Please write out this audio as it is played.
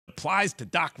applies to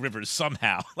Doc Rivers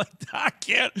somehow. Like, Doc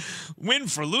can't win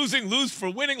for losing, lose for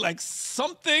winning. Like,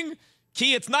 something,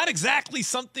 Key, it's not exactly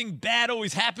something bad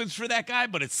always happens for that guy,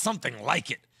 but it's something like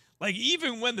it. Like,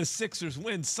 even when the Sixers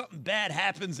win, something bad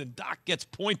happens and Doc gets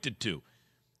pointed to.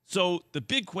 So the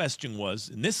big question was,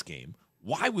 in this game,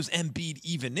 why was Embiid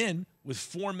even in with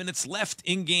 4 minutes left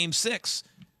in Game 6?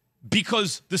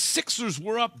 Because the Sixers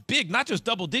were up big, not just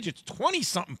double digits,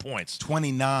 20-something points.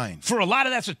 29. For a lot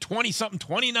of that's a 20-something,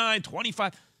 29,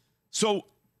 25. So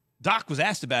Doc was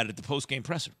asked about it at the post-game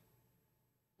presser.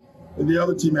 And the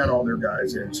other team had all their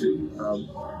guys in, too.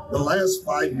 The last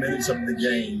 5 minutes of the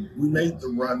game, we made the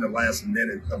run the last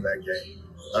minute of that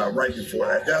game. Right before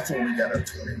that, that's when we got up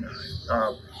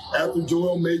 29. After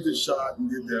Joel made the shot and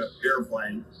did the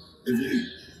airplane, if you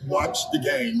watch the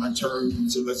game, I turned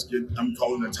and said, I'm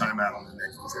calling a timeout on the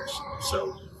next possession.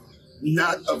 So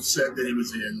not upset that he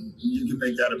was in. You can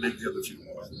make that a big deal if you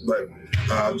want.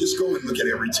 But just go and look at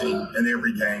every team and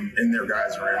every game and their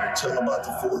guys are in until about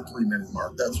the 4 3-minute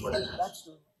mark. That's what it is.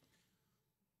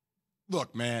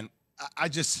 Look, man,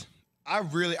 I'm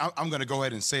going to go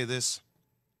ahead and say this.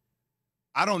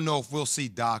 I don't know if we'll see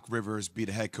Doc Rivers be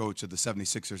the head coach of the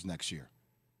 76ers next year.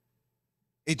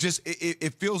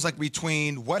 It feels like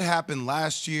between what happened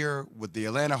last year with the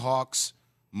Atlanta Hawks,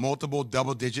 multiple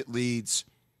double-digit leads,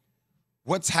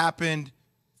 what's happened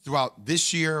throughout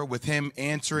this year with him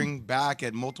answering back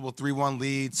at multiple 3-1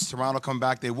 leads, Toronto come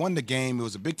back, they won the game. It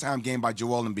was a big-time game by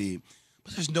Joel Embiid,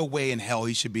 but there's no way in hell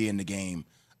he should be in the game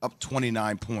up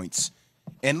 29 points.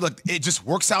 And look, it just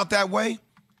works out that way.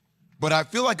 But I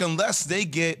feel like unless they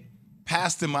get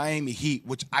past the Miami Heat,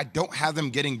 which I don't have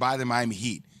them getting by the Miami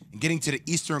Heat and getting to the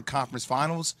Eastern Conference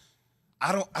Finals,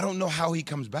 I don't know how he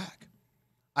comes back.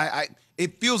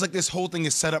 It feels like this whole thing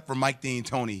is set up for Mike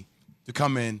D'Antoni to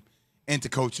come in and to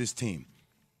coach his team.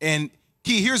 And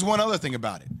Key, here's one other thing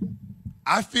about it.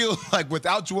 I feel like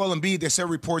without Joel Embiid, there's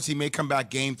several reports he may come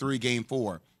back Game 3, Game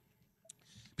 4.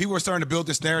 People are starting to build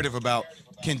this narrative about,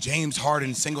 can James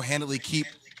Harden single-handedly keep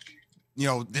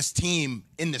this team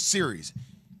in the series?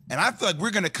 And I feel like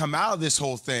we're going to come out of this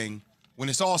whole thing, when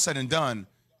it's all said and done,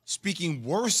 speaking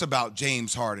worse about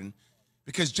James Harden,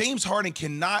 because James Harden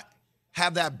cannot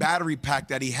have that battery pack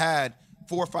that he had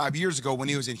 4 or 5 years ago when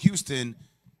he was in Houston,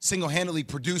 single-handedly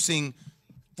producing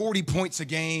 40 points a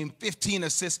game, 15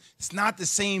 assists. It's not the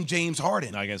same James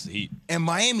Harden. Not against the Heat. And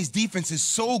Miami's defense is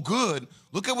so good.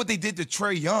 Look at what they did to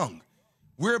Trae Young.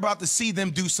 We're about to see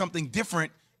them do something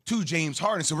different to James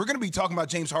Harden. So we're going to be talking about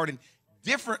James Harden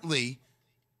differently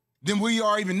than we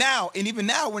are even now. And even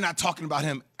now, we're not talking about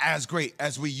him as great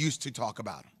as we used to talk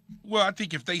about him. Well, I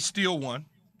think if they steal one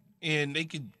and they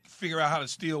could figure out how to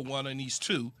steal one in these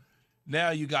two,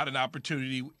 now you got an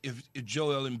opportunity if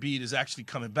Joel Embiid is actually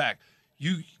coming back.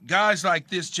 You guys like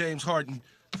this, James Harden,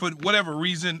 for whatever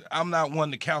reason, I'm not one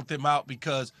to count them out,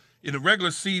 because in the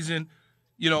regular season,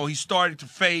 he started to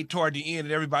fade toward the end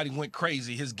and everybody went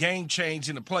crazy. His game changed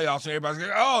in the playoffs and everybody's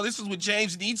like, oh, this is what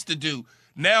James needs to do.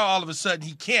 Now, all of a sudden,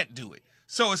 he can't do it.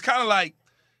 So it's kind of like,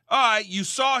 all right, you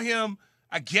saw him.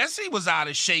 I guess he was out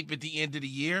of shape at the end of the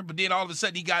year, but then all of a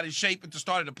sudden he got in shape at the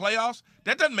start of the playoffs.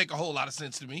 That doesn't make a whole lot of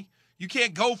sense to me. You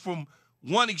can't go from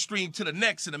one extreme to the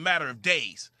next in a matter of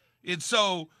days. And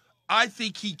so I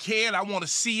think he can. I want to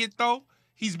see it, though.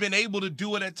 He's been able to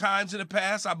do it at times in the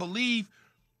past. I believe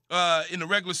in the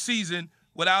regular season,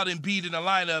 without Embiid in the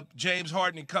lineup, James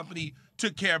Harden and company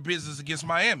took care of business against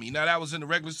Miami. Now, that was in the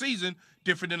regular season,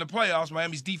 different than the playoffs.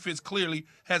 Miami's defense clearly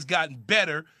has gotten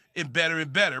better and better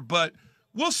and better. But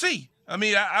we'll see. I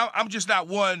mean, I'm just not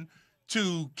one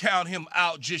to count him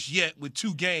out just yet with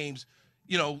 2 games.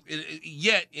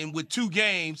 And with 2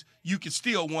 games, you can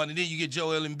steal one, and then you get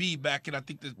Joel Embiid back, and I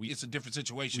think that it's a different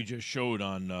situation. We just showed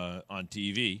on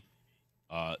TV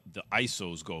the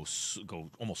ISOs go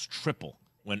almost triple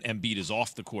when Embiid is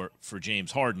off the court for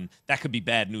James Harden. That could be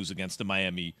bad news against the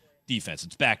Miami defense.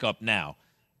 It's back up now.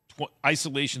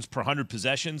 Isolations per 100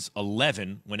 possessions,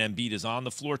 11 when Embiid is on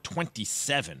the floor,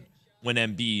 27 when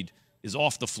Embiid is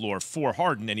off the floor for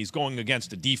Harden, and he's going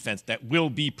against a defense that will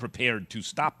be prepared to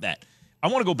stop that. I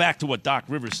want to go back to what Doc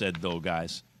Rivers said, though,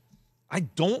 guys. I'm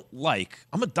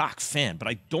a Doc fan, but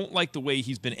I don't like the way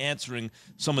he's been answering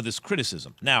some of this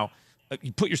criticism. Now,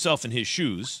 you put yourself in his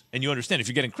shoes, and you understand if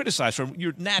you're getting criticized for him,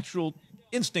 your natural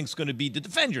instinct's going to be to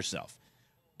defend yourself.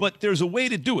 But there's a way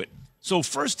to do it. So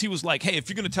first he was like, hey, if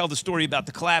you're going to tell the story about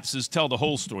the collapses, tell the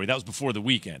whole story. That was before the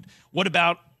weekend. What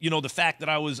about, the fact that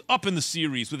I was up in the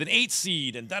series with an 8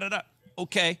 seed and da-da-da?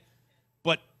 Okay.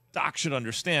 But Doc should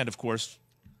understand, of course,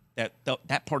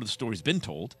 that part of the story's been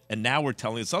told, and now we're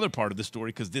telling this other part of the story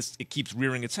because it keeps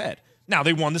rearing its head. Now,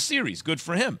 they won the series. Good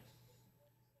for him.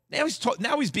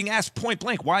 Now he's being asked point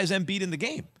blank, why is Embiid in the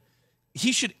game?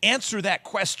 He should answer that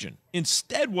question.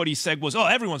 Instead, what he said was, oh,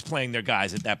 everyone's playing their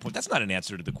guys at that point. That's not an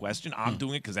answer to the question. I'm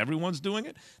doing it because everyone's doing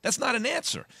it. That's not an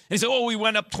answer. And he said, oh, we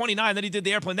went up 29, then he did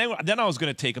the airplane. Then I was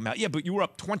going to take him out. Yeah, but you were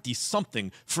up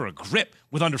 20-something for a grip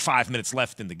with under 5 minutes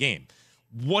left in the game.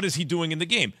 What is he doing in the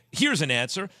game? Here's an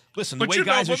answer. Listen, the way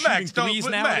guys are shooting threes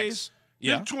nowadays.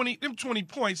 Yeah. Them 20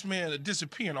 points, man,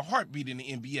 disappear in a heartbeat in the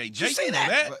NBA. Jay, say you know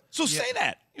that. that. Say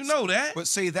that. You know that. But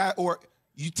say that, or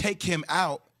you take him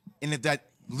out, and if that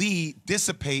lead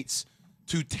dissipates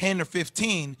to 10 or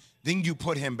 15, then you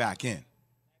put him back in.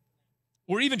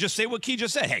 Or even just say what Key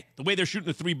just said. Hey, the way they're shooting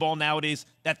the 3 ball nowadays,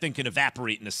 that thing can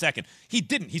evaporate in a second. He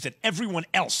didn't. He said everyone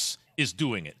else is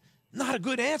doing it. Not a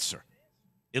good answer.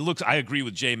 I agree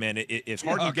with Jay, man. If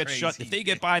Harden gets shut, if they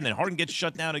get by and then Harden gets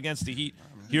shut down against the Heat,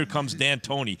 here comes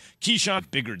D'Antoni. Keyshawn,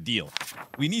 bigger deal.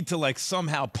 We need to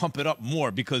somehow pump it up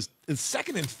more because the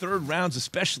second and third rounds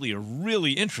especially are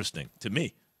really interesting to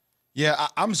me. Yeah,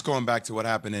 I'm just going back to what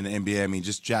happened in the NBA. I mean,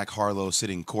 just Jack Harlow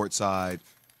sitting courtside.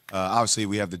 Obviously,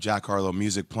 we have the Jack Harlow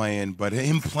music playing, but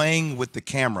him playing with the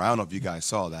camera, I don't know if you guys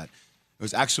saw that. It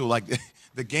was actually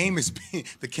the game is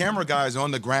the camera guy is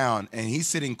on the ground, and he's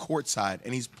sitting courtside,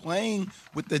 and he's playing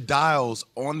with the dials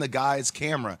on the guy's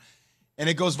camera, and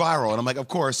it goes viral. And I'm like, of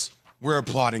course, we're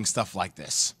applauding stuff like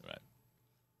this. Right.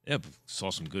 Yeah, saw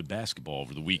some good basketball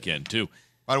over the weekend, too.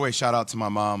 By the way, shout out to my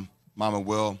mom, Mama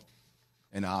Will,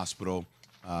 in the hospital.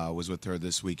 Was with her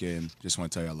this weekend. Just want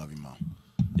to tell you I love you, Mom.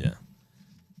 Yeah.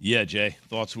 Yeah, Jay.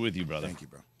 Thoughts with you, brother. Thank you,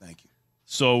 bro. Thank you.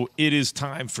 So it is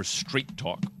time for Straight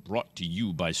Talk, brought to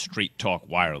you by Straight Talk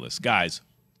Wireless. Guys,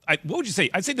 what would you say?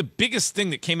 I'd say the biggest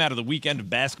thing that came out of the weekend of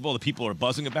basketball that people are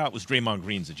buzzing about was Draymond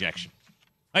Green's ejection.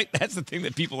 Right? That's the thing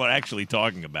that people are actually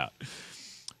talking about.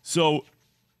 So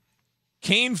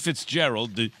Kane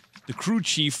Fitzgerald, the crew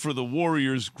chief for the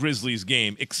Warriors-Grizzlies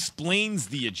game, explains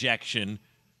the ejection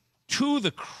to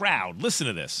the crowd. Listen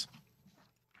to this.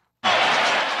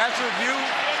 After review,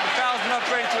 the foul has been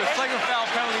upgraded to a flagrant foul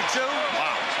penalty 2.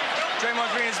 Wow.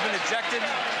 Draymond Green has been ejected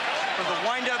for the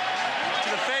windup to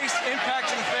the face, impact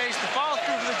to the face, the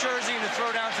follow-through for the jersey, and the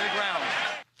throw down to the ground.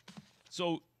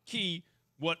 So, Key,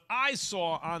 what I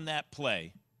saw on that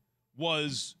play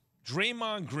was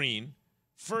Draymond Green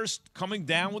first coming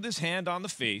down with his hand on the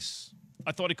face.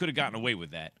 I thought he could have gotten away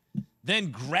with that. Then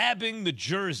grabbing the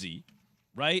jersey,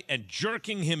 right, and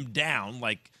jerking him down,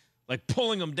 like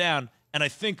pulling him down. And I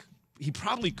think he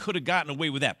probably could have gotten away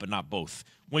with that, but not both.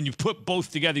 When you put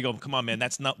both together, you go, come on, man,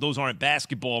 those aren't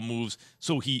basketball moves.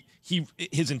 So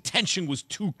his intention was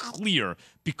too clear.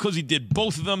 Because he did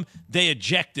both of them, they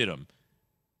ejected him.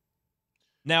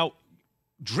 Now,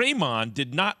 Draymond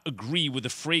did not agree with the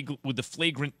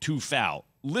flagrant 2 foul.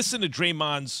 Listen to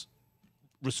Draymond's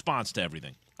response to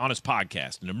everything on his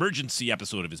podcast, an emergency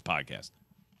episode of his podcast.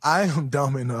 I am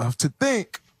dumb enough to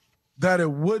think that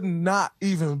it would not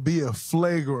even be a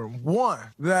flagrant 1,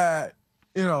 that,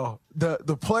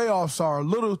 the playoffs are a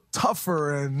little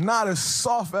tougher and not as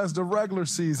soft as the regular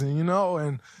season,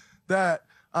 and that,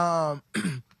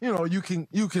 you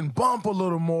can bump a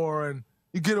little more and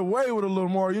you get away with a little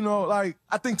more,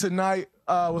 I think tonight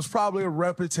was probably a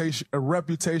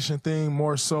reputation thing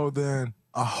more so than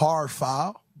a hard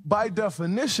foul. By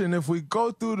definition, if we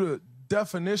go through the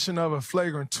definition of a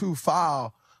flagrant 2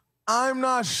 foul, I'm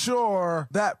not sure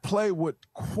that play would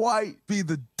quite be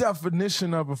the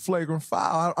definition of a flagrant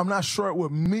foul. I'm not sure it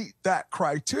would meet that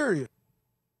criteria.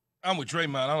 I'm with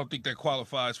Draymond. I don't think that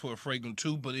qualifies for a flagrant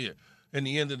 2, but in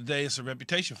the end of the day, it's a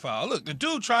reputation foul. Look, the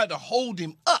dude tried to hold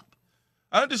him up.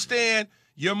 I understand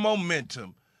your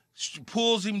momentum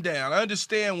pulls him down. I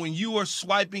understand when you are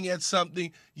swiping at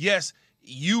something, yes,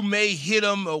 you may hit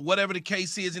him or whatever the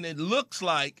case is, and it looks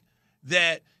like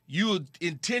that you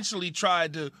intentionally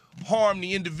tried to harm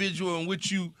the individual in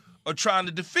which you are trying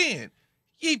to defend.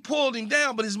 He pulled him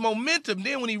down, but his momentum,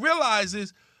 then when he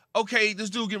realizes, okay, this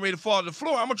dude getting ready to fall to the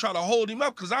floor, I'm going to try to hold him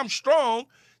up because I'm strong,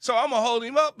 so I'm going to hold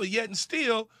him up, but yet and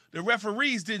still, the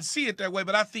referees didn't see it that way,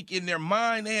 but I think in their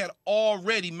mind, they had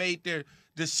already made their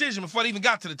decision before they even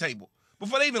got to the table.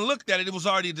 Before they even looked at it, it was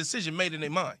already a decision made in their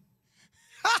mind.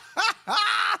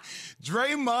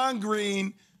 Draymond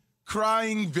Green,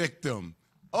 crying victim.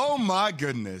 Oh, my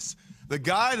goodness. The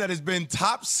guy that has been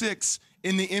top 6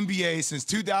 in the NBA since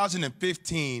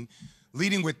 2015,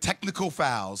 leading with technical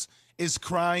fouls, is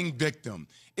crying victim.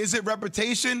 Is it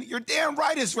reputation? You're damn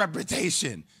right it's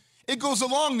reputation. It goes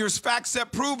along. There's facts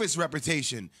that prove it's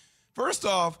reputation. First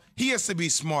off, he has to be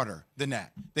smarter than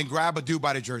that, than grab a dude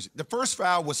by the jersey. The first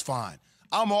foul was fine.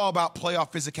 I'm all about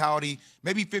playoff physicality.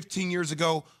 Maybe 15 years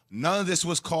ago, none of this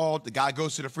was called. The guy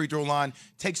goes to the free throw line,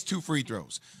 takes 2 free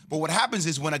throws. But what happens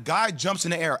is when a guy jumps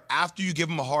in the air after you give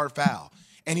him a hard foul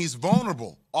and he's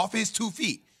vulnerable off his 2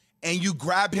 feet and you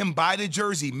grab him by the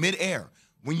jersey midair,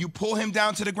 when you pull him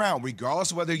down to the ground,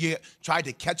 regardless of whether you tried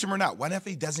to catch him or not, what if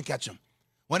he doesn't catch him?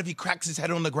 What if he cracks his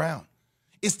head on the ground?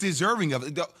 It's deserving of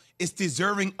it. It's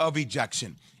deserving of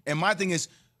ejection. And my thing is,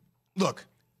 look,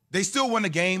 they still won the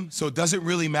game, so it doesn't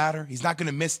really matter. He's not going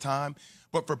to miss time.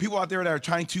 But for people out there that are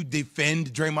trying to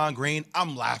defend Draymond Green,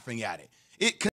 I'm laughing at it.